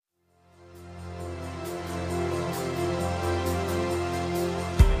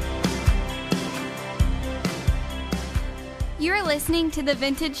You're listening to the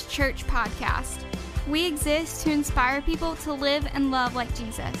Vintage Church Podcast. We exist to inspire people to live and love like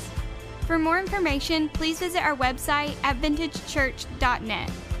Jesus. For more information, please visit our website at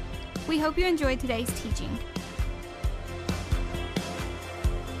vintagechurch.net. We hope you enjoyed today's teaching.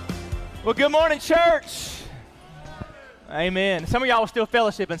 Well, good morning, church. Amen. Some of y'all are still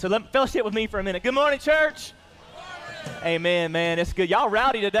fellowshipping, so fellowship with me for a minute. Good morning, church. Amen, man. It's good. Y'all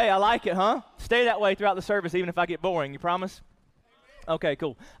rowdy today. I like it, huh? Stay that way throughout the service, even if I get boring. You promise? Okay,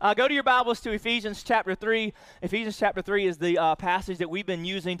 cool. Go to your Bibles to Ephesians chapter 3. Ephesians chapter 3 is the passage that we've been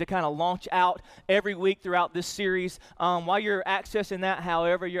using to kind of launch out every week throughout this series. While you're accessing that,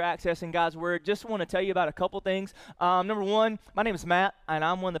 however you're accessing God's Word, just want to tell you about a couple things. Number one, my name is Matt, and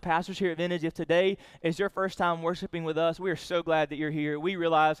I'm one of the pastors here at Vintage. If today is your first time worshiping with us, we are so glad that you're here. We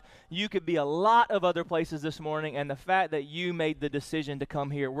realize you could be a lot of other places this morning, and the fact that you made the decision to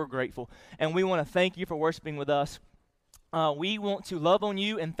come here, we're grateful. And we want to thank you for worshiping with us. We want to love on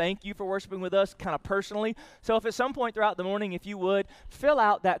you and thank you for worshiping with us kind of personally. So if at some point throughout the morning, if you would, fill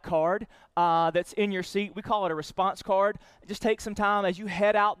out that card that's in your seat. We call it a response card. Just take some time as you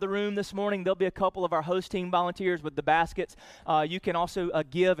head out the room this morning. There'll be a couple of our host team volunteers with the baskets. You can also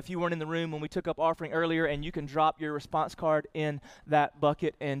give if you weren't in the room when we took up offering earlier, and you can drop your response card in that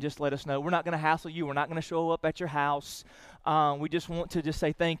bucket and just let us know. We're not going to hassle you. We're not going to show up at your house. We just want to just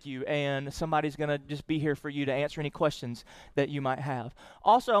say thank you, and somebody's going to just be here for you to answer any questions that you might have.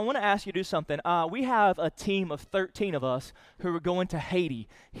 Also, I want to ask you to do something. We have a team of 13 of us who are going to Haiti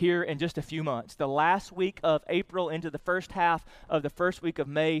here in just a few months. The last week of April into the first half of the first week of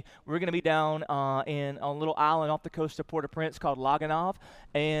May, we're going to be down in a little island off the coast of Port-au-Prince called La Gonâve,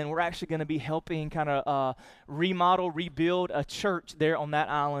 and we're actually going to be helping kind of remodel, rebuild a church there on that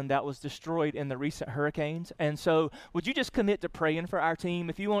island that was destroyed in the recent hurricanes. And so would you just commit to praying for our team?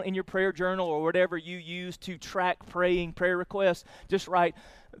 If you want, in your prayer journal or whatever you use to track praying prayer requests, just write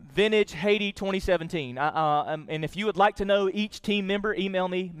Vintage Haiti 2017. And if you would like to know each team member, email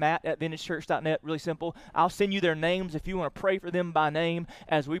me, matt@vintagechurch.net. Really simple. I'll send you their names if you want to pray for them by name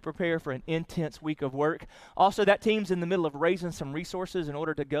as we prepare for an intense week of work. Also, that team's in the middle of raising some resources in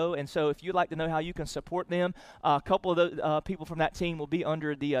order to go. And so if you'd like to know how you can support them, a couple of the people from that team will be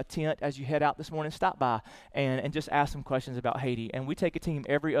under the tent as you head out this morning. Stop by and just ask some questions about Haiti. And we take a team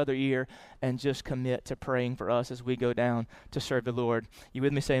every other year and just commit to praying for us as we go down to serve the Lord. You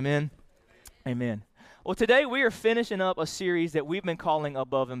with me? Say amen. Amen. Well, today we are finishing up a series that we've been calling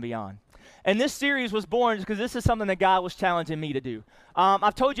Above and Beyond. And this series was born because this is something that God was challenging me to do.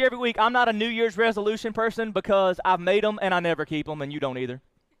 I've told you every week I'm not a New Year's resolution person because I've made them and I never keep them, and you don't either.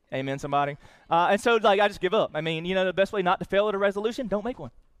 Amen, somebody? And so I just give up. I mean, the best way not to fail at a resolution, don't make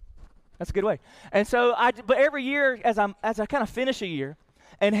one. That's a good way. And so but every year as I kind of finish a year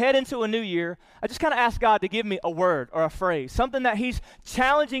and head into a new year, I just kind of ask God to give me a word or a phrase, something that He's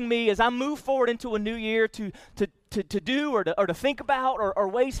challenging me as I move forward into a new year to do or to think about or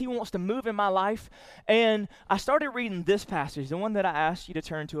ways He wants to move in my life. And I started reading this passage, the one that I asked you to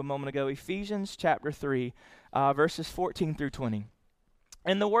turn to a moment ago, Ephesians chapter 3, verses 14 through 20.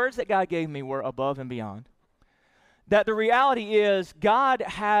 And the words that God gave me were above and beyond. That the reality is God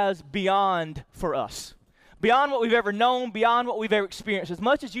has beyond for us. Beyond what we've ever known, beyond what we've ever experienced. As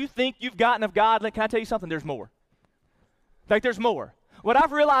much as you think you've gotten of God, can I tell you something? There's more. There's more. What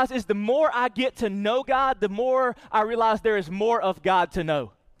I've realized is the more I get to know God, the more I realize there is more of God to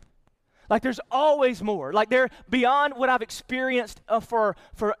know. There's always more. They're beyond what I've experienced for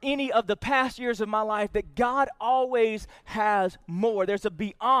any of the past years of my life, that God always has more. There's a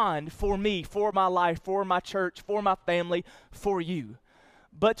beyond for me, for my life, for my church, for my family, for you.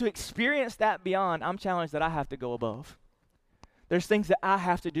 But to experience that beyond, I'm challenged that I have to go above. There's things that I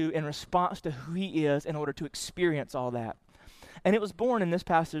have to do in response to who He is in order to experience all that. And it was born in this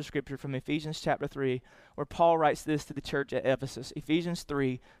passage of Scripture from Ephesians chapter 3, where Paul writes this to the church at Ephesus. Ephesians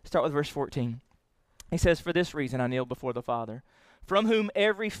 3, start with verse 14. He says, "For this reason I kneel before the Father, from whom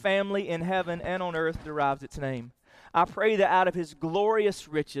every family in heaven and on earth derives its name. I pray that out of His glorious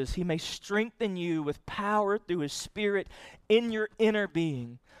riches He may strengthen you with power through His Spirit in your inner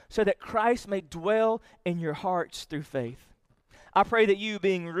being, so that Christ may dwell in your hearts through faith. I pray that you,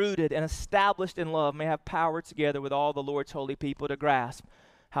 being rooted and established in love, may have power together with all the Lord's holy people to grasp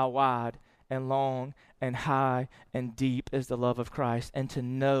how wide and long and high and deep is the love of Christ, and to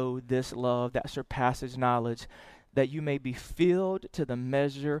know this love that surpasses knowledge, that you may be filled to the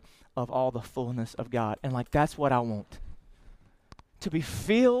measure of all the fullness of God." And that's what I want. To be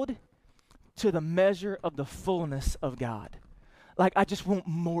filled to the measure of the fullness of God. I just want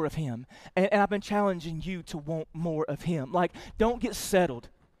more of Him. And I've been challenging you to want more of Him. Don't get settled.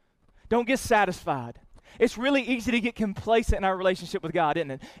 Don't get satisfied. It's really easy to get complacent in our relationship with God,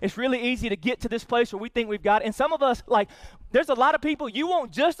 isn't it? It's really easy to get to this place where we think we've got it. And some of us, like, there's a lot of people, you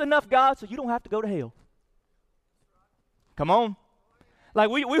want just enough God so you don't have to go to hell. Come on. Like,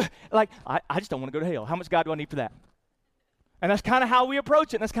 I just don't want to go to hell. How much God do I need for that? And that's kind of how we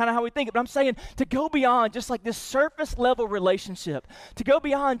approach it, and that's kind of how we think it. But I'm saying to go beyond just like this surface level relationship, to go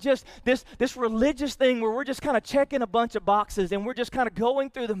beyond just this religious thing where we're just kind of checking a bunch of boxes and we're just kind of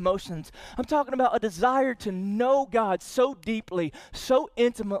going through the motions. I'm talking about a desire to know God so deeply, so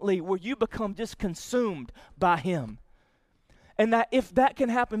intimately, where you become just consumed by him. And that if that can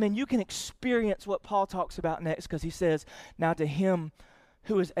happen, then you can experience what Paul talks about next, because he says, now to him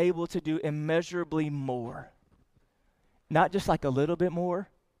who is able to do immeasurably more. Not just like a little bit more,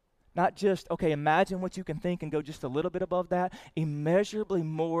 not just, okay, imagine what you can think and go just a little bit above that, immeasurably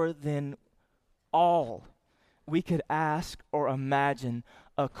more than all we could ask or imagine,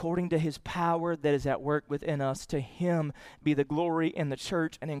 according to his power that is at work within us. To him be the glory in the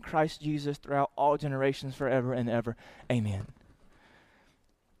church and in Christ Jesus throughout all generations forever and ever. Amen.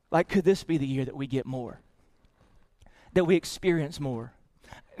 Like, could this be the year that we get more? That we experience more?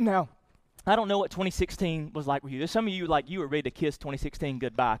 Now, I don't know what 2016 was like with you. There's some of you, like, you were ready to kiss 2016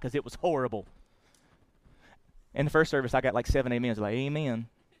 goodbye because it was horrible. In the first service, I got like 7 amens, like, amen.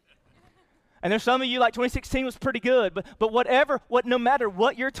 And there's some of you, like, 2016 was pretty good, but no matter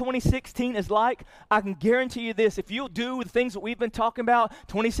what your 2016 is like, I can guarantee you this: if you'll do the things that we've been talking about,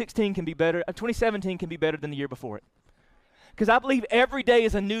 2016 can be better, 2017 can be better than the year before it. Because I believe every day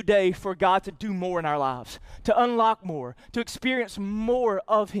is a new day for God to do more in our lives, to unlock more, to experience more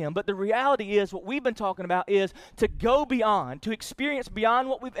of him. But the reality is, what we've been talking about is to go beyond, to experience beyond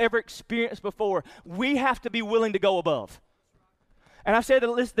what we've ever experienced before. We have to be willing to go above. And I've said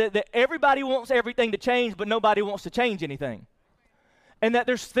that everybody wants everything to change, but nobody wants to change anything. And that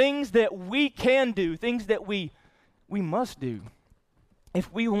there's things that we can do, things that we must do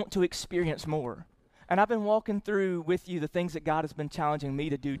if we want to experience more. And I've been walking through with you the things that God has been challenging me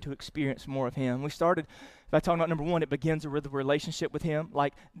to do to experience more of him. We started by talking about number one, it begins with a relationship with him.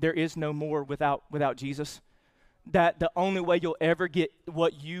 Like, there is no more without Jesus. That the only way you'll ever get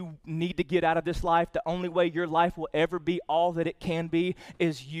what you need to get out of this life, the only way your life will ever be all that it can be,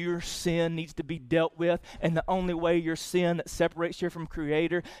 is your sin needs to be dealt with. And the only way your sin that separates you from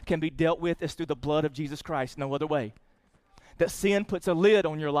Creator can be dealt with is through the blood of Jesus Christ. No other way. That sin puts a lid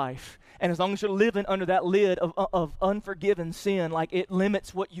on your life. And as long as you're living under that lid of unforgiven sin, like, it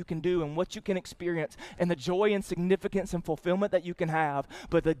limits what you can do and what you can experience and the joy and significance and fulfillment that you can have.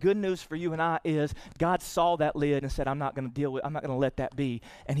 But the good news for you and I is God saw that lid and said, I'm not going to let that be.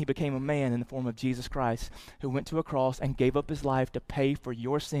 And he became a man in the form of Jesus Christ, who went to a cross and gave up his life to pay for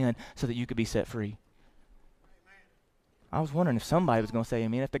your sin so that you could be set free. I was wondering if somebody was going to say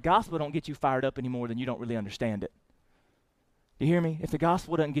amen. If the gospel don't get you fired up anymore, then you don't really understand it. You hear me? If the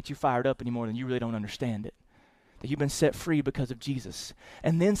gospel doesn't get you fired up anymore, then you really don't understand it. That you've been set free because of Jesus.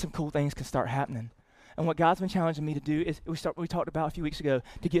 And then some cool things can start happening. And what God's been challenging me to do is, we talked about a few weeks ago,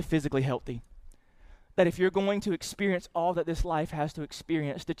 to get physically healthy. That if you're going to experience all that this life has to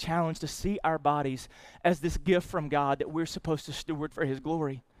experience, the challenge to see our bodies as this gift from God that we're supposed to steward for his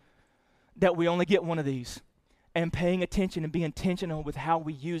glory. That we only get one of these. And paying attention and being intentional with how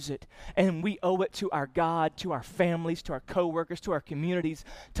we use it. And we owe it to our God, to our families, to our coworkers, to our communities,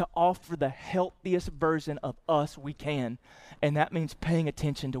 to offer the healthiest version of us we can. And that means paying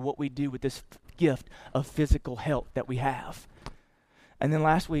attention to what we do with this gift of physical health that we have. And then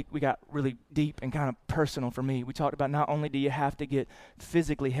last week, we got really deep and kind of personal for me. We talked about not only do you have to get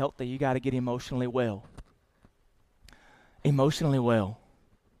physically healthy, you got to get emotionally well. Emotionally well.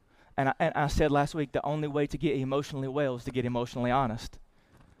 And I said last week, the only way to get emotionally well is to get emotionally honest.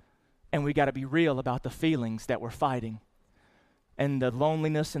 And we got to be real about the feelings that we're fighting. And the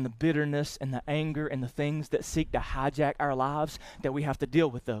loneliness and the bitterness and the anger and the things that seek to hijack our lives, that we have to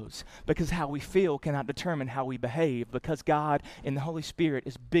deal with those. Because how we feel cannot determine how we behave, because God in the Holy Spirit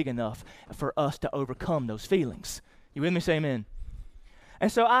is big enough for us to overcome those feelings. You with me? Say amen.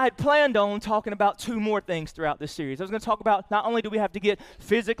 And so I had planned on talking about two more things throughout this series. I was going to talk about not only do we have to get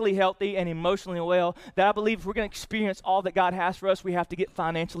physically healthy and emotionally well, that I believe if we're going to experience all that God has for us, we have to get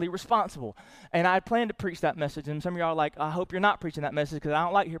financially responsible. And I had planned to preach that message, and some of y'all are like, I hope you're not preaching that message because I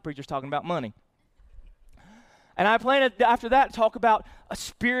don't like to hear preachers talking about money. And I planned after that to talk about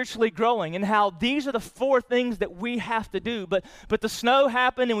spiritually growing and how these are the 4 things that we have to do. But the snow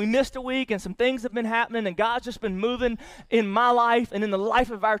happened and we missed a week and some things have been happening and God's just been moving in my life and in the life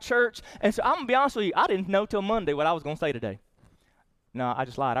of our church. And so I'm going to be honest with you, I didn't know till Monday what I was going to say today. No, I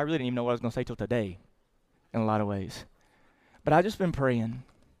just lied. I really didn't even know what I was going to say till today in a lot of ways. But I've just been praying.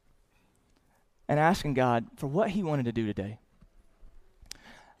 and asking God for what he wanted to do today.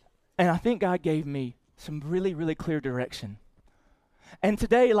 And I think God gave me some really, really clear direction. And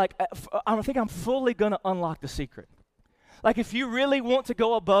today, I think I'm fully going to unlock the secret. Like, if you really want to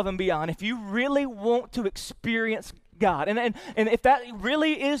go above and beyond, if you really want to experience God, and if that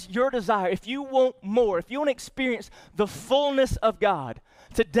really is your desire, if you want more, if you want to experience the fullness of God,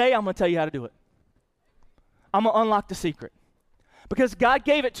 today I'm going to tell you how to do it. I'm going to unlock the secret. Because God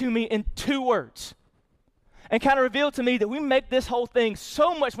gave it to me in 2 words and kind of revealed to me that we make this whole thing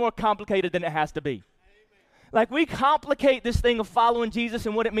so much more complicated than it has to be. Like, we complicate this thing of following Jesus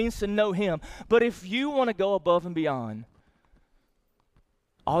and what it means to know him. But if you want to go above and beyond,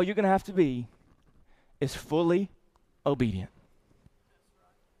 all you're going to have to be is fully obedient.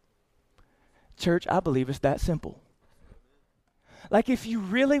 Church, I believe it's that simple. Like, if you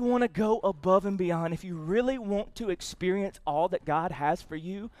really want to go above and beyond, if you really want to experience all that God has for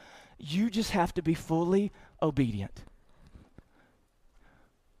you, you just have to be fully obedient.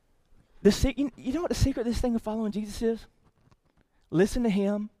 You know what the secret of this thing of following Jesus is? Listen to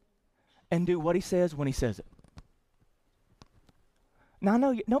him and do what he says when he says it. Now, I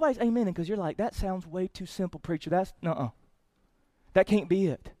know nobody's amening because you're like, that sounds way too simple, preacher. That can't be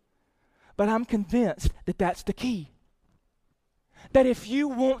it. But I'm convinced that that's the key. That if you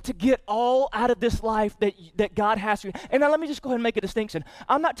want to get all out of this life that God has for you, and now let me just go ahead and make a distinction.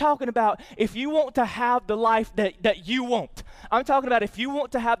 I'm not talking about if you want to have the life that you want. I'm talking about if you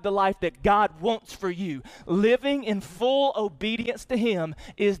want to have the life that God wants for you. Living in full obedience to him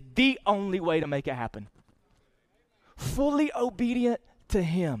is the only way to make it happen. Fully obedient to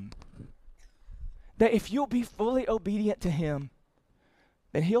him. That if you'll be fully obedient to him,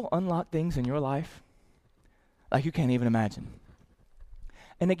 then he'll unlock things in your life like you can't even imagine.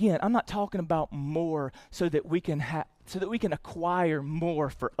 And again, I'm not talking about more so that we can acquire more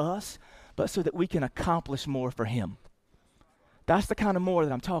for us, but so that we can accomplish more for him. That's the kind of more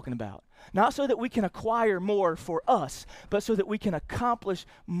that I'm talking about. Not so that we can acquire more for us, but so that we can accomplish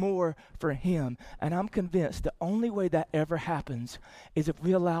more for him. And I'm convinced the only way that ever happens is if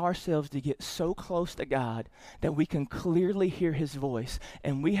we allow ourselves to get so close to God that we can clearly hear his voice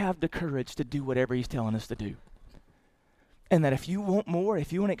and we have the courage to do whatever he's telling us to do. And that if you want more,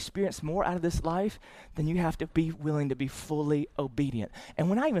 if you want to experience more out of this life, then you have to be willing to be fully obedient. And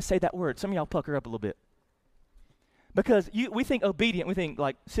when I even say that word, some of y'all pucker up a little bit. Because we think obedient, we think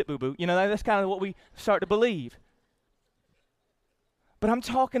like sit boo-boo. You know, that's kind of what we start to believe. But I'm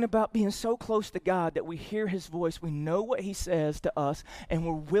talking about being so close to God that we hear his voice, we know what he says to us, and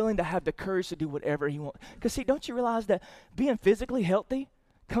we're willing to have the courage to do whatever he wants. Because see, don't you realize that being physically healthy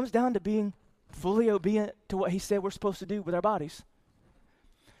comes down to being fully obedient to what he said we're supposed to do with our bodies?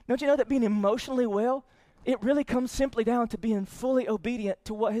 Don't you know that being emotionally well, it really comes simply down to being fully obedient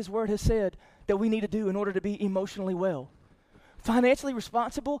to what his word has said that we need to do in order to be emotionally well? Financially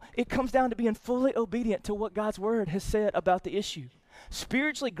responsible, it comes down to being fully obedient to what God's word has said about the issue.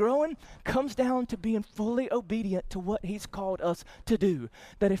 Spiritually growing comes down to being fully obedient to what he's called us to do.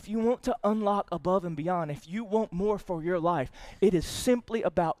 That if you want to unlock above and beyond, if you want more for your life, it is simply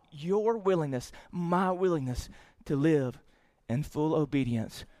about your willingness, my willingness to live in full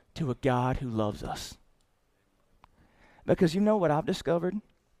obedience to a God who loves us. Because you know what I've discovered?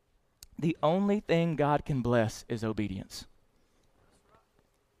 The only thing God can bless is obedience.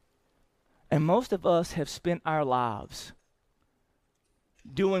 And most of us have spent our lives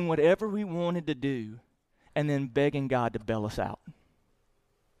doing whatever we wanted to do and then begging God to bail us out.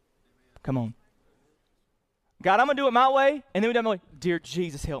 Come on. God, I'm going to do it my way. And then we do it my way. Dear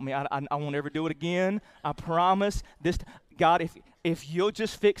Jesus, help me. I won't ever do it again. I promise. God, if you'll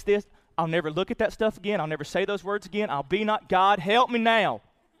just fix this, I'll never look at that stuff again. I'll never say those words again. I'll be not God. Help me now.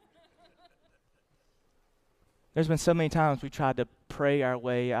 There's been so many times we tried to pray our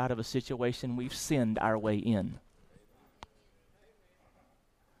way out of a situation we've sinned our way in.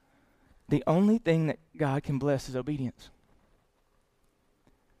 The only thing that God can bless is obedience.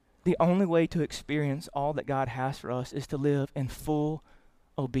 The only way to experience all that God has for us is to live in full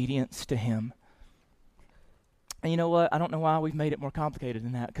obedience to him. And you know what? I don't know why we've made it more complicated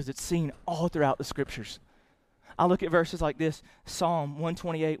than that, because it's seen all throughout the scriptures. I look at verses like this, Psalm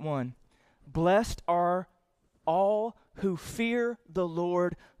 128:1. Blessed are all who fear the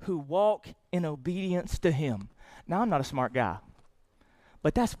Lord, who walk in obedience to him. Now, I'm not a smart guy,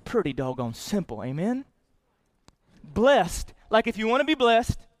 but that's pretty doggone simple, amen? Blessed, like if you want to be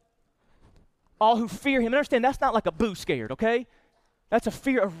blessed, all who fear him. Understand, that's not like a boo scared, okay? That's a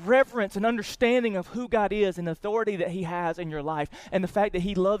fear of reverence and understanding of who God is and the authority that he has in your life and the fact that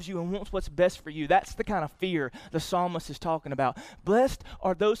he loves you and wants what's best for you. That's the kind of fear the psalmist is talking about. Blessed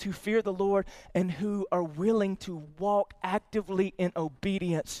are those who fear the Lord and who are willing to walk actively in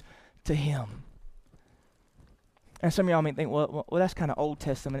obedience to him. And some of y'all may think, well, that's kind of Old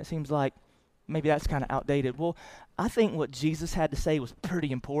Testament. It seems like maybe that's kind of outdated. Well, I think what Jesus had to say was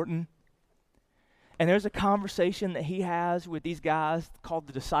pretty important. And there's a conversation that he has with these guys called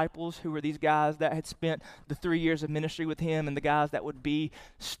the disciples, who were these guys that had spent the 3 years of ministry with him and the guys that would be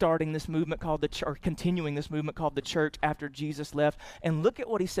starting this movement called the church, or continuing this movement called the church after Jesus left. And look at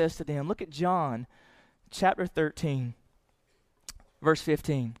what he says to them. Look at John chapter 13, verse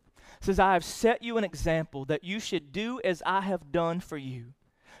 15. It says, I have set you an example that you should do as I have done for you.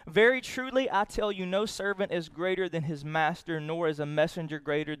 Very truly, I tell you, no servant is greater than his master, nor is a messenger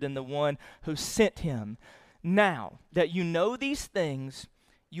greater than the one who sent him. Now that you know these things,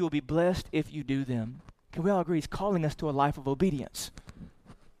 you will be blessed if you do them. Can we all agree he's calling us to a life of obedience?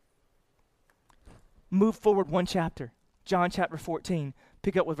 Move forward one chapter, John chapter 14.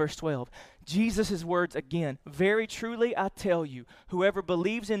 Pick up with verse 12. Jesus' words again. Very truly I tell you, whoever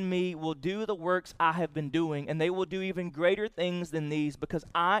believes in me will do the works I have been doing, and they will do even greater things than these, because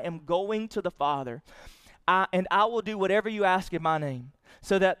I am going to the Father. And I will do whatever you ask in my name,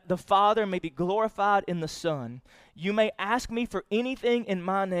 so that the Father may be glorified in the Son. You may ask me for anything in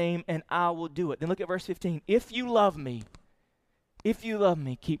my name, and I will do it. Then look at verse 15. If you love me,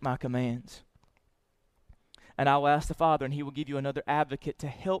 keep my commands. And I will ask the Father, and he will give you another advocate to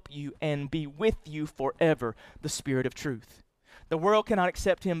help you and be with you forever, the Spirit of truth. The world cannot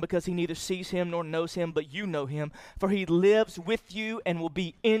accept him because he neither sees him nor knows him, but you know him, for he lives with you and will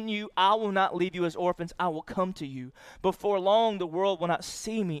be in you. I will not leave you as orphans. I will come to you. Before long, the world will not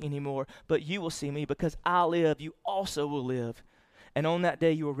see me anymore, but you will see me. Because I live, you also will live. And on that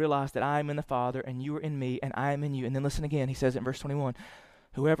day, you will realize that I am in the Father, and you are in me, and I am in you. And then listen again. He says it in verse 21.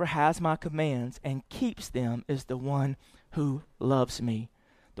 Whoever has my commands and keeps them is the one who loves me.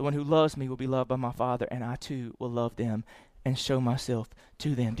 The one who loves me will be loved by my Father, and I too will love them and show myself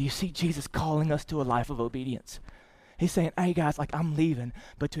to them. Do you see Jesus calling us to a life of obedience? He's saying, hey guys, like I'm leaving,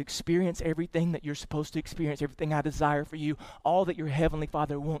 but to experience everything that you're supposed to experience, everything I desire for you, all that your Heavenly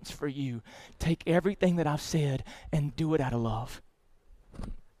Father wants for you, take everything that I've said and do it out of love.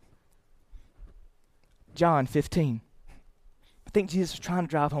 John 15. I think Jesus was trying to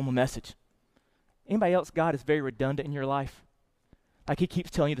drive home a message. Anybody else, God is very redundant in your life? Like he keeps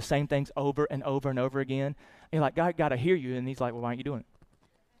telling you the same things over and over and over again. And you're like, God, I hear you. And he's like, well, why aren't you doing it?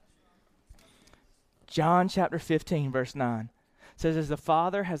 John chapter 15, verse 9 says, as the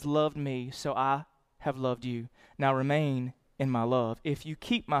Father has loved me, so I have loved you. Now remain in my love. If you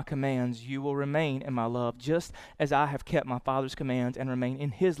keep my commands, you will remain in my love, just as I have kept my Father's commands and remain in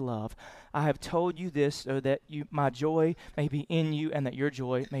his love. I have told you this so that my joy may be in you and that your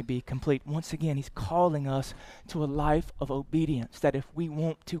joy may be complete. Once again, he's calling us to a life of obedience, that if we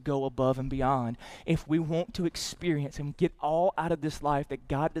want to go above and beyond, if we want to experience and get all out of this life that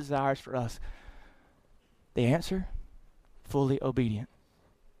God desires for us, the answer, fully obedient.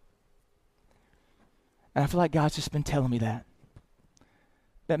 And I feel like God's just been telling me that.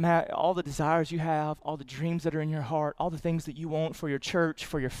 That Matt, all the desires you have, all the dreams that are in your heart, all the things that you want for your church,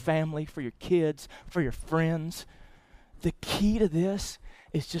 for your family, for your kids, for your friends, the key to this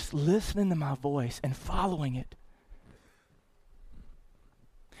is just listening to my voice and following it.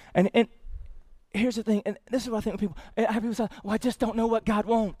 And here's the thing, and this is what I think when people, I have people say, well, I just don't know what God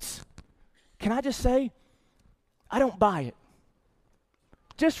wants. Can I just say, I don't buy it.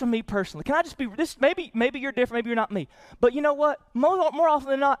 Just from me personally. Can I just be this? Maybe you're different, maybe you're not me. But you know what? More often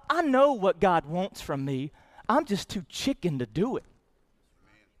than not, I know what God wants from me. I'm just too chicken to do it.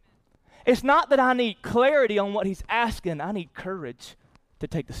 It's not that I need clarity on what he's asking. I need courage to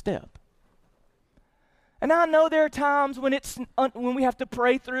take the step. And I know there are times when when we have to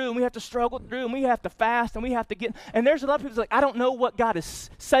pray through and we have to struggle through and we have to fast and we have to and there's a lot of people like, I don't know what God is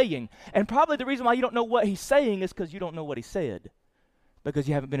saying. And probably the reason why you don't know what he's saying is because you don't know what he said. Because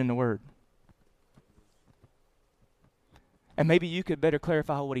you haven't been in the Word. And maybe you could better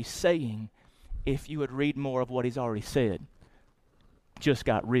clarify what he's saying if you would read more of what he's already said. Just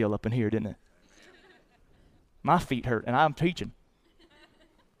got real up in here, didn't it? My feet hurt, and I'm teaching.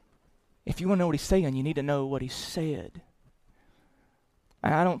 If you want to know what he's saying, you need to know what he said.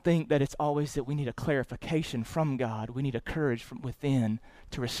 And I don't think that it's always that we need a clarification from God. We need a courage from within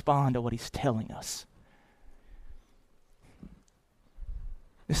to respond to what he's telling us.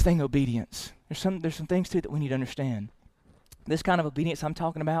 This thing, obedience. There's some things to it that we need to understand. This kind of obedience I'm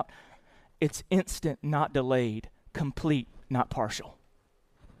talking about, it's instant, not delayed, complete, not partial.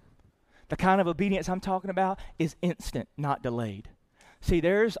 The kind of obedience I'm talking about is instant, not delayed. See,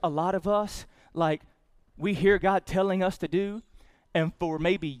 there's a lot of us, like, we hear God telling us to do, and for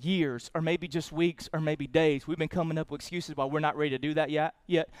maybe years, or maybe just weeks, or maybe days, we've been coming up with excuses why we're not ready to do that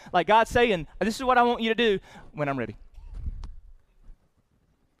yet. Like God's saying, this is what I want you to do when I'm ready.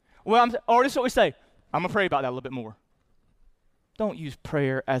 Or this is what we say, I'm going to pray about that a little bit more. Don't use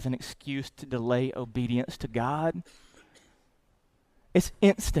prayer as an excuse to delay obedience to God. It's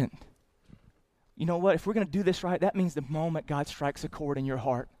instant. You know what? If we're going to do this right, that means the moment God strikes a chord in your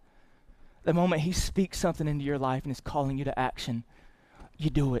heart, the moment he speaks something into your life and is calling you to action,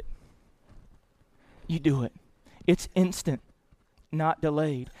 you do it. You do it. It's instant, not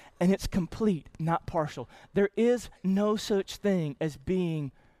delayed. And it's complete, not partial. There is no such thing as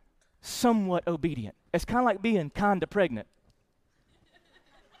being somewhat obedient. It's kind of like being kind of pregnant.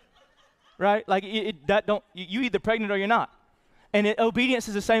 Right? Like you either pregnant or you're not. And obedience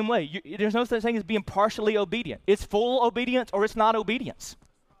is the same way. There's no such thing as being partially obedient. It's full obedience or it's not obedience.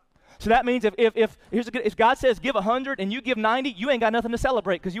 So that means if God says give 100 and you give 90, you ain't got nothing to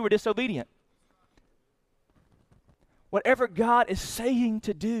celebrate because you were disobedient. Whatever God is saying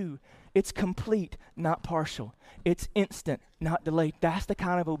to do, it's complete, not partial. It's instant, not delayed. That's the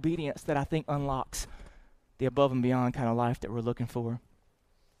kind of obedience that I think unlocks the above and beyond kind of life that we're looking for.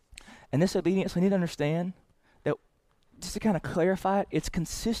 And this obedience, we need to understand that, just to kind of clarify it, it's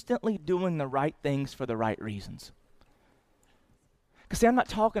consistently doing the right things for the right reasons. Because see, I'm not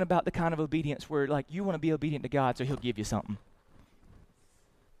talking about the kind of obedience where like you want to be obedient to God so he'll give you something.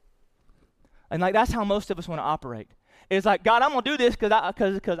 And like that's how most of us want to operate. It's like, God, I'm going to do this because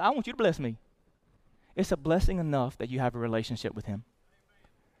I want you to bless me. It's a blessing enough that you have a relationship with him.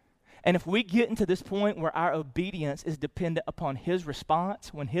 And if we get into this point where our obedience is dependent upon his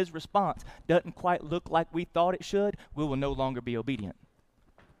response, when his response doesn't quite look like we thought it should, we will no longer be obedient.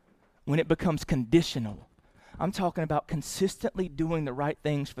 When it becomes conditional, I'm talking about consistently doing the right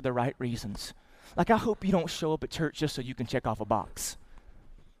things for the right reasons. Like I hope you don't show up at church just so you can check off a box.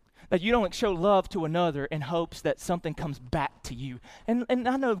 That you don't show love to another in hopes that something comes back to you. And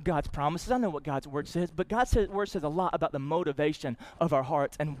I know God's promises, I know what God's word says, but God's word says a lot about the motivation of our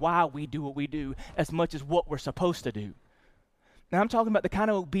hearts and why we do what we do as much as what we're supposed to do. Now I'm talking about the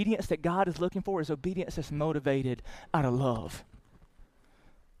kind of obedience that God is looking for is obedience that's motivated out of love.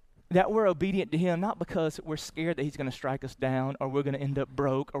 That we're obedient to him, not because we're scared that he's going to strike us down or we're going to end up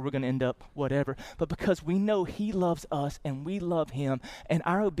broke or we're going to end up whatever, but because we know he loves us and we love him, and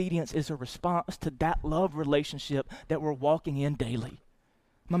our obedience is a response to that love relationship that we're walking in daily.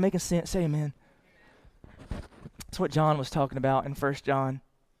 Am I making sense? Say amen. That's what John was talking about in 1 John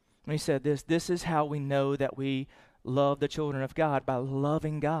when he said this. This is how we know that we love the children of God, by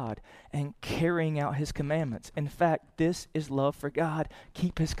loving God and carrying out his commandments. In fact, this is love for God.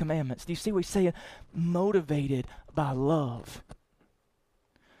 Keep his commandments. Do you see what he's saying? Motivated by love.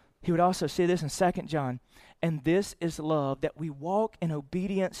 He would also say this in 2 John. And this is love, that we walk in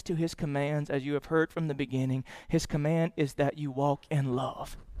obedience to his commands, as you have heard from the beginning. His command is that you walk in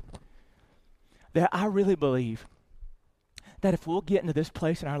love. That I really believe that if we'll get into this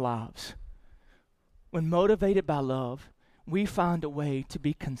place in our lives, when motivated by love, we find a way to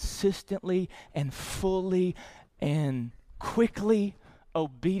be consistently and fully and quickly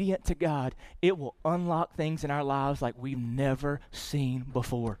obedient to God. It will unlock things in our lives like we've never seen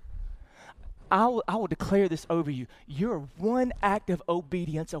before. I will declare this over you. You're one act of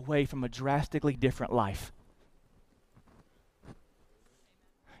obedience away from a drastically different life.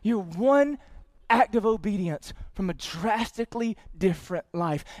 You're one act of obedience from a drastically different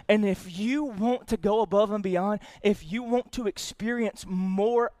life. And if you want to go above and beyond, if you want to experience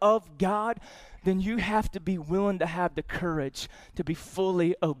more of God, then you have to be willing to have the courage to be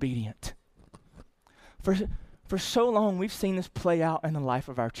fully obedient. For so long, we've seen this play out in the life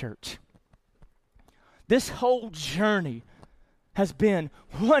of our church. This whole journey has been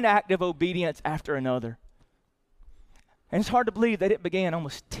one act of obedience after another. And it's hard to believe that it began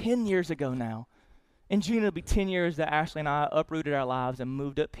almost 10 years ago now. In June, it'll be 10 years that Ashley and I uprooted our lives and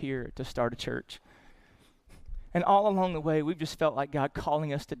moved up here to start a church. And all along the way, we've just felt like God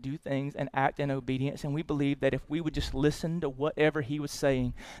calling us to do things and act in obedience. And we believe that if we would just listen to whatever he was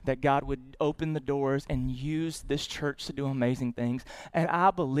saying, that God would open the doors and use this church to do amazing things. And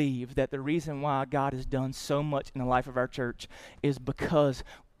I believe that the reason why God has done so much in the life of our church is because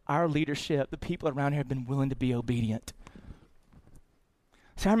our leadership, the people around here, have been willing to be obedient.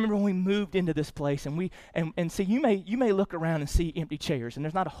 So I remember when we moved into this place, and see, you may look around and see empty chairs, and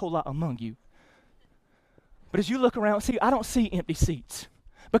there's not a whole lot among you. But as you look around, see, I don't see empty seats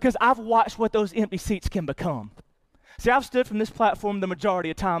because I've watched what those empty seats can become. See, I've stood from this platform the majority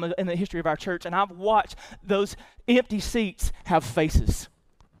of time in the history of our church, and I've watched those empty seats have faces.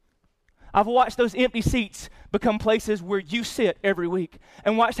 I've watched those empty seats become places where you sit every week,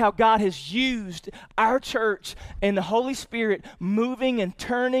 and watched how God has used our church and the Holy Spirit moving and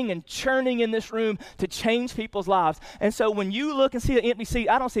turning and churning in this room to change people's lives. And so when you look and see an empty seat,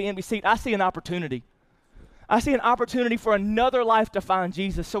 I don't see an empty seat, I see an opportunity. I see an opportunity for another life to find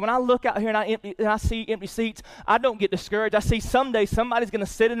Jesus. So when I look out here and I see empty seats, I don't get discouraged. I see someday somebody's going to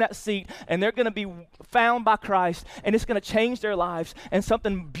sit in that seat and they're going to be found by Christ, and it's going to change their lives, and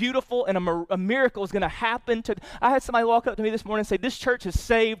something beautiful and a miracle is going to happen. I had somebody walk up to me this morning and say, "This church has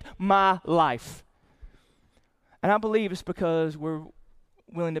saved my life." And I believe it's because we're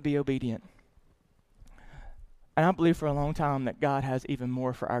willing to be obedient. And I believe for a long time that God has even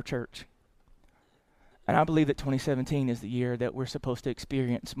more for our church. And I believe that 2017 is the year that we're supposed to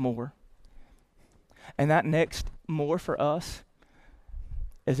experience more. And that next more for us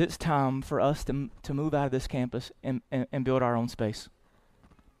is it's time for us to move out of this campus and build our own space.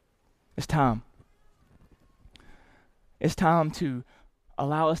 It's time. It's time to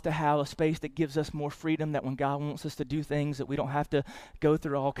allow us to have a space that gives us more freedom, that when God wants us to do things, that we don't have to go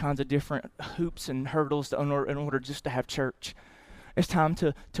through all kinds of different hoops and hurdles in order just to have church. It's time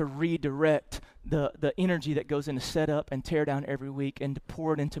to redirect the energy that goes into set up and tear down every week and to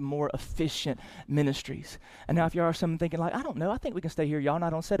pour it into more efficient ministries. And now if you are someone thinking like, "I don't know, I think we can stay here, y'all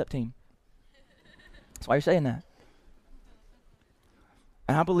not on setup team." That's why you're saying that.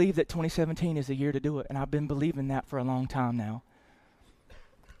 And I believe that 2017 is the year to do it, and I've been believing that for a long time now.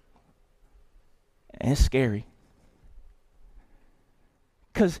 And it's scary.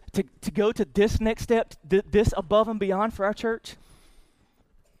 Because to go to this next step, this above and beyond for our church,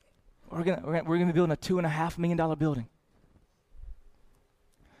 we're gonna be building a $2.5 million building.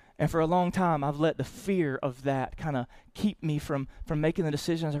 And for a long time, I've let the fear of that kind of keep me from making the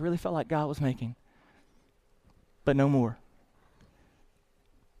decisions I really felt like God was making. But no more.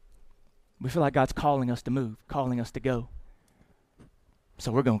 We feel like God's calling us to move, calling us to go.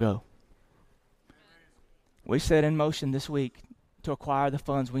 So we're gonna go. We set in motion this week to acquire the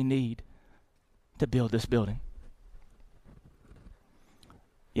funds we need to build this building.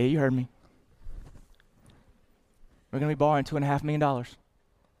 Yeah, you heard me. We're going to be borrowing $2.5 million.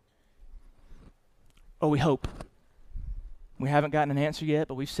 Or we hope. We haven't gotten an answer yet,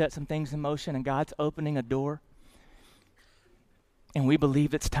 but we've set some things in motion, and God's opening a door. And we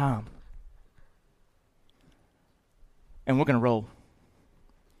believe it's time. And we're going to roll.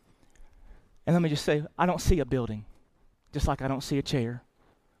 And let me just say, I don't see a building. Just like I don't see a chair,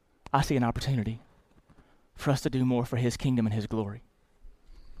 I see an opportunity for us to do more for His kingdom and His glory.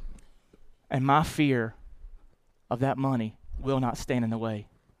 And my fear of that money will not stand in the way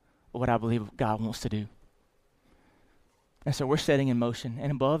of what I believe God wants to do. And so we're setting in motion.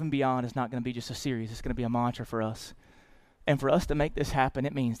 And above and beyond is not going to be just a series. It's going to be a mantra for us. And for us to make this happen,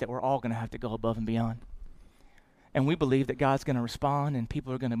 it means that we're all going to have to go above and beyond. And we believe that God's going to respond, and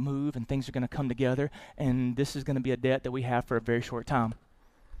people are going to move, and things are going to come together, and this is going to be a debt that we have for a very short time,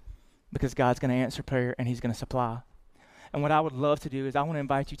 because God's going to answer prayer and He's going to supply. And what I would love to do is I want to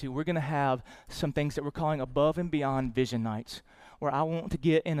invite you to, we're going to have some things that we're calling above and beyond vision nights, where I want to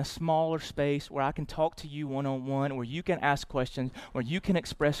get in a smaller space where I can talk to you one-on-one, where you can ask questions, where you can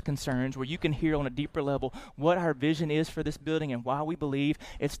express concerns, where you can hear on a deeper level what our vision is for this building and why we believe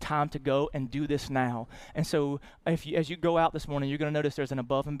it's time to go and do this now. And so as you go out this morning, you're going to notice there's an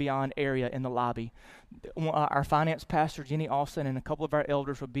above and beyond area in the lobby. Our finance pastor, Jenny Austin, and a couple of our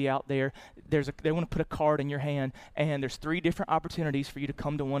elders will be out there. They want to put a card in your hand, and there's 3 different opportunities for you to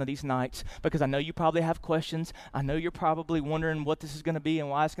come to one of these nights, because I know you probably have questions. I know you're probably wondering what this is going to be and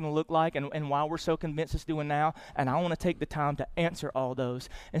why it's going to look like and why we're so convinced it's doing now, and I want to take the time to answer all those.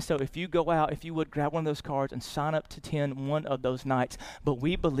 And so if you go out, if you would grab one of those cards and sign up to attend one of those nights. But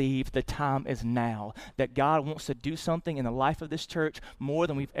we believe the time is now, that God wants to do something in the life of this church more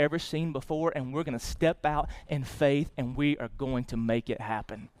than we've ever seen before, and we're going to step out in faith, and we are going to make it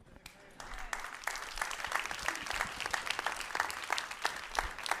happen.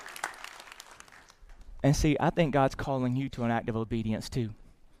 And see, I think God's calling you to an act of obedience too.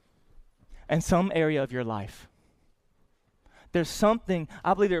 In some area of your life, There's something,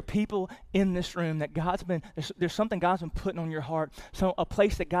 I believe there are people in this room that there's something God's been putting on your heart, a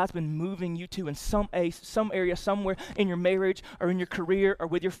place that God's been moving you to in some area, somewhere in your marriage or in your career or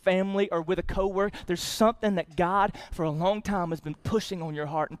with your family or with a coworker. There's something that God for a long time has been pushing on your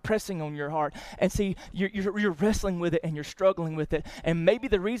heart and pressing on your heart. And see, you're wrestling with it and you're struggling with it. And maybe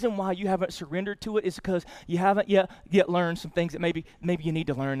the reason why you haven't surrendered to it is because you haven't yet learned some things that maybe you need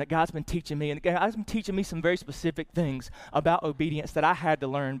to learn, that God's been teaching me. And God's been teaching me some very specific things about obedience that I had to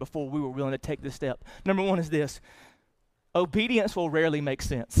learn before we were willing to take this step. Number one is this: obedience will rarely make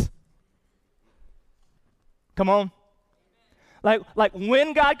sense. Come on. Like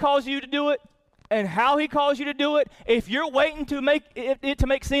when God calls you to do it and how he calls you to do it, if you're waiting to make it to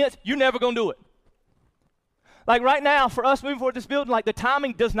make sense, you're never going to do it. Like right now, for us moving forward this building, like the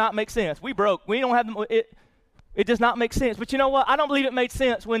timing does not make sense. We broke. We don't have it does not make sense. But you know what? I don't believe it made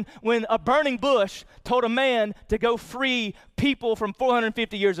sense when a burning bush told a man to go free people from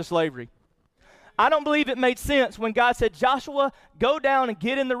 450 years of slavery. I don't believe it made sense when God said, Joshua, go down and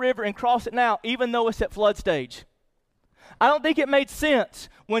get in the river and cross it now, even though it's at flood stage. I don't think it made sense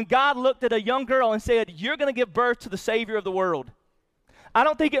when God looked at a young girl and said, you're going to give birth to the Savior of the world. I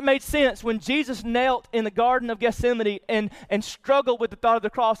don't think it made sense when Jesus knelt in the Garden of Gethsemane and struggled with the thought of the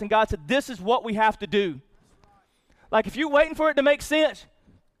cross, and God said, this is what we have to do. Like if you're waiting for it to make sense,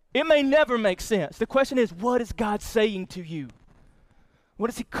 it may never make sense. The question is, what is God saying to you? What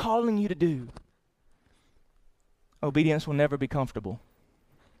is he calling you to do? Obedience will never be comfortable.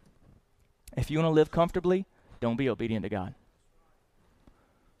 If you want to live comfortably, don't be obedient to God.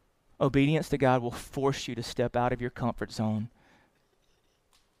 Obedience to God will force you to step out of your comfort zone.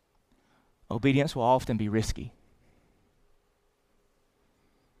 Obedience will often be risky.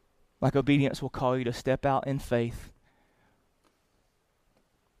 Like obedience will call you to step out in faith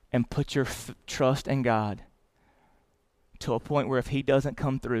and put your trust in God to a point where if he doesn't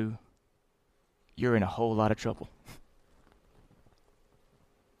come through, you're in a whole lot of trouble.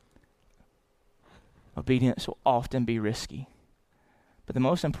 Obedience will often be risky. But the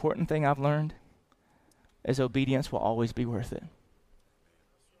most important thing I've learned is obedience will always be worth it.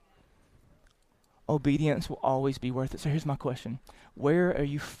 Obedience will always be worth it. So here's my question. Where are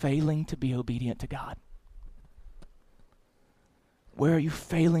you failing to be obedient to God? Where are you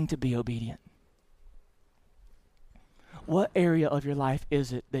failing to be obedient? What area of your life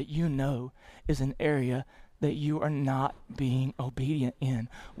is it that you know is an area that you are not being obedient in?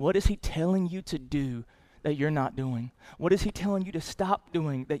 What is he telling you to do that you're not doing? What is he telling you to stop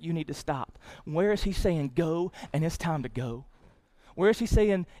doing that you need to stop? Where is he saying go and it's time to go? Where is he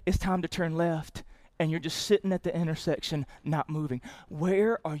saying it's time to turn left and you're just sitting at the intersection not moving?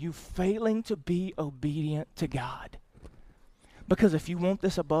 Where are you failing to be obedient to God? Because if you want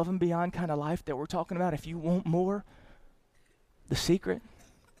this above and beyond kind of life that we're talking about, if you want more, the secret,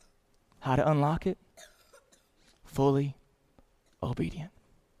 how to unlock it, fully obedient.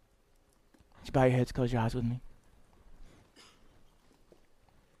 Would you bow your heads, close your eyes with me?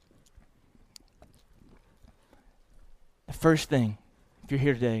 The first thing, if you're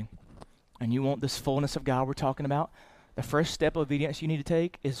here today and you want this fullness of God we're talking about, the first step of obedience you need to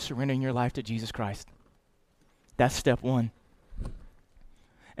take is surrendering your life to Jesus Christ. That's step one.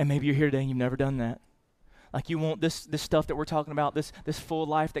 And maybe you're here today and you've never done that. Like you want this stuff that we're talking about, this full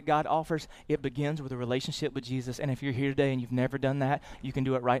life that God offers, it begins with a relationship with Jesus. And if you're here today and you've never done that, you can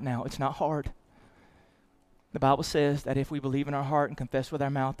do it right now. It's not hard. The Bible says that if we believe in our heart and confess with our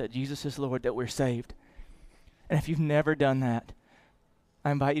mouth that Jesus is Lord, that we're saved. And if you've never done that,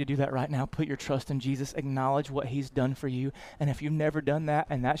 I invite you to do that right now. Put your trust in Jesus. Acknowledge what he's done for you. And if you've never done that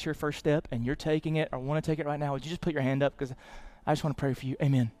and that's your first step and you're taking it or want to take it right now, would you just put your hand up? Because I just want to pray for you.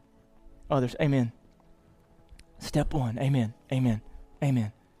 Amen. Others, amen. Step one, amen, amen,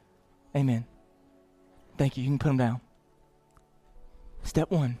 amen, amen. Thank you. You can put them down.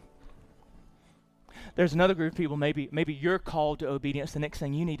 Step one. There's another group of people, maybe you're called to obedience. The next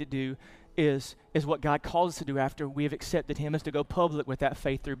thing you need to do is what God calls us to do after we have accepted him, is to go public with that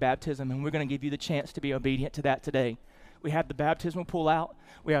faith through baptism. And we're going to give you the chance to be obedient to that today. We have the baptismal pull out.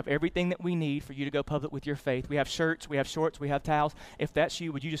 We have everything that we need for you to go public with your faith. We have shirts, we have shorts, we have towels. If that's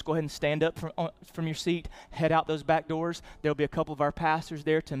you, would you just go ahead and stand up from your seat, head out those back doors. There'll be a couple of our pastors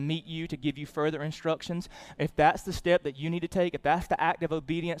there to meet you, to give you further instructions. If that's the step that you need to take, if that's the act of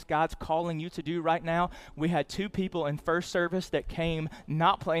obedience God's calling you to do right now, we had 2 people in first service that came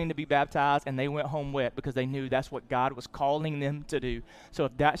not planning to be baptized, and they went home wet because they knew that's what God was calling them to do. So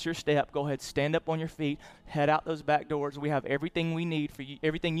if that's your step, go ahead, stand up on your feet, head out those back doors. We have everything we need for you,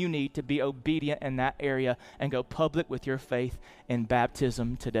 everything you need to be obedient in that area and go public with your faith in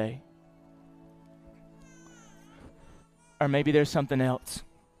baptism today. Or maybe there's something else.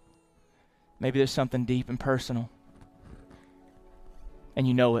 Maybe there's something deep and personal. And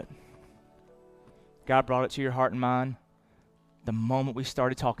you know it. God brought it to your heart and mind the moment we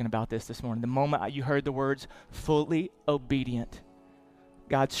started talking about this morning. The moment you heard the words fully obedient.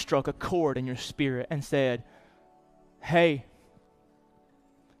 God struck a chord in your spirit and said, hey,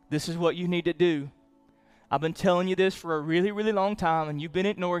 this is what you need to do. I've been telling you this for a really, really long time, and you've been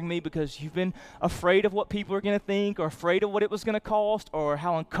ignoring me because you've been afraid of what people are going to think, or afraid of what it was going to cost, or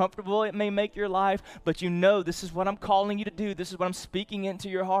how uncomfortable it may make your life. But you know this is what I'm calling you to do. This is what I'm speaking into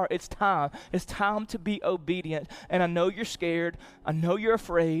your heart. It's time. It's time to be obedient. And I know you're scared. I know you're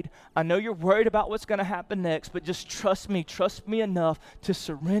afraid. I know you're worried about what's going to happen next, but just trust me. Trust me enough to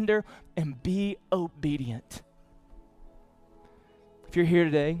surrender and be obedient. If you're here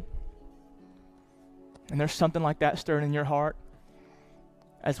today, and there's something like that stirring in your heart,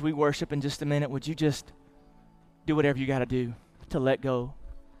 as we worship in just a minute, would you just do whatever you got to do to let go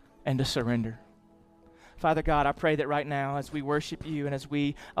and to surrender? Father God, I pray that right now as we worship you and as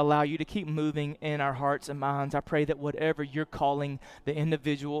we allow you to keep moving in our hearts and minds, I pray that whatever you're calling the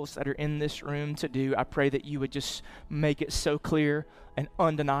individuals that are in this room to do, I pray that you would just make it so clear and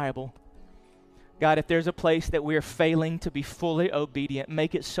undeniable. God, if there's a place that we're failing to be fully obedient,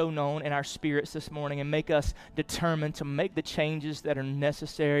 make it so known in our spirits this morning and make us determined to make the changes that are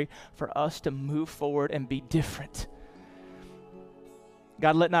necessary for us to move forward and be different.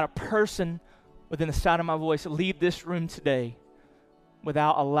 God, let not a person within the sound of my voice leave this room today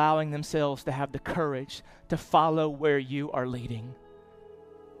without allowing themselves to have the courage to follow where you are leading.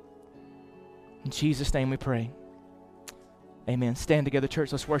 In Jesus' name we pray. Amen. Stand together,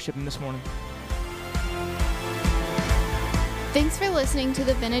 church. Let's worship him this morning. Thanks for listening to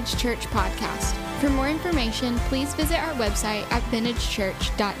the Vintage Church podcast. For more information, please visit our website at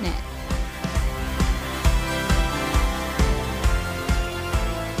vintagechurch.net.